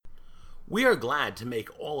We are glad to make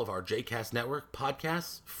all of our JCast Network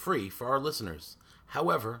podcasts free for our listeners.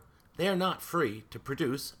 However, they are not free to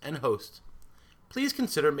produce and host. Please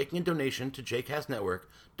consider making a donation to JCast Network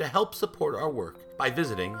to help support our work by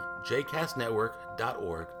visiting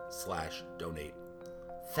jcastnetwork.org/donate.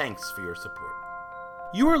 Thanks for your support.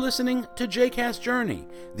 You are listening to JCast Journey,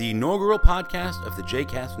 the inaugural podcast of the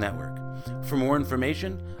JCast Network. For more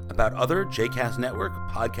information about other JCast Network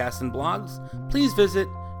podcasts and blogs, please visit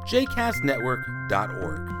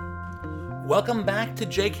jcastnetwork.org. Welcome back to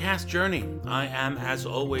JCast Journey. I am, as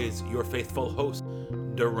always, your faithful host,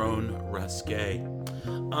 Daron Ruskay.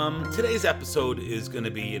 Today's episode is going to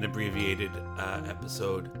be an abbreviated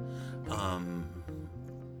episode. I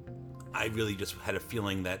really just had a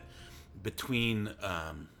feeling that between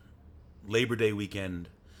Labor Day weekend,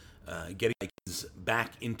 getting my kids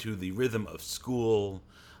back into the rhythm of school,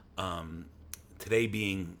 today,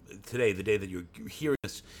 the day that you're hearing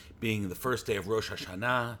this, being the first day of Rosh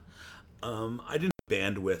Hashanah, I didn't have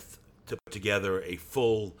bandwidth to put together a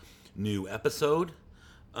full new episode,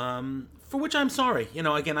 for which I'm sorry.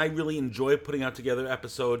 Again, I really enjoy putting out together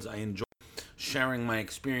episodes. I enjoy sharing my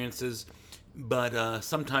experiences, but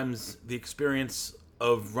sometimes the experience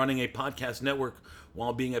of running a podcast network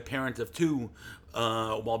while being a parent of two,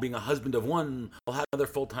 while being a husband of one, while having another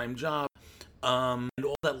full-time job, and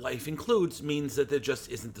all that life includes means that there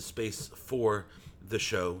just isn't the space for the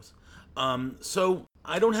shows. So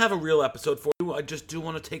I don't have a real episode for you. I just do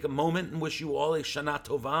want to take a moment and wish you all a Shana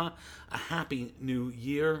Tova, a happy new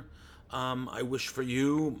year. I wish for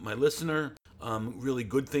you, my listener, really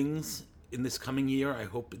good things in this coming year. I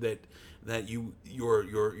hope that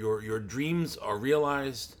your dreams are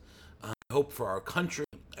realized. I hope for our country.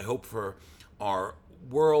 I hope for our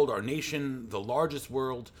world, our nation, the largest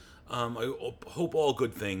world. I hope all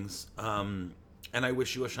good things. And I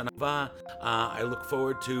wish you a Shana Tova. I look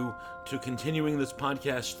forward to continuing this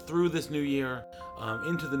podcast through this new year,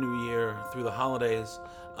 into the new year, through the holidays.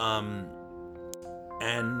 Shana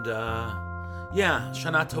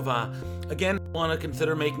Tova. Again, I want to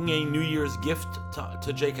consider making a New Year's gift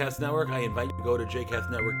to JCast Network. I invite you to go to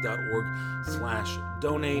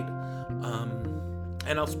jcastnetwork.org/donate.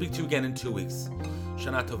 And I'll speak to you again in 2 weeks.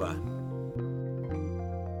 Shana Tova.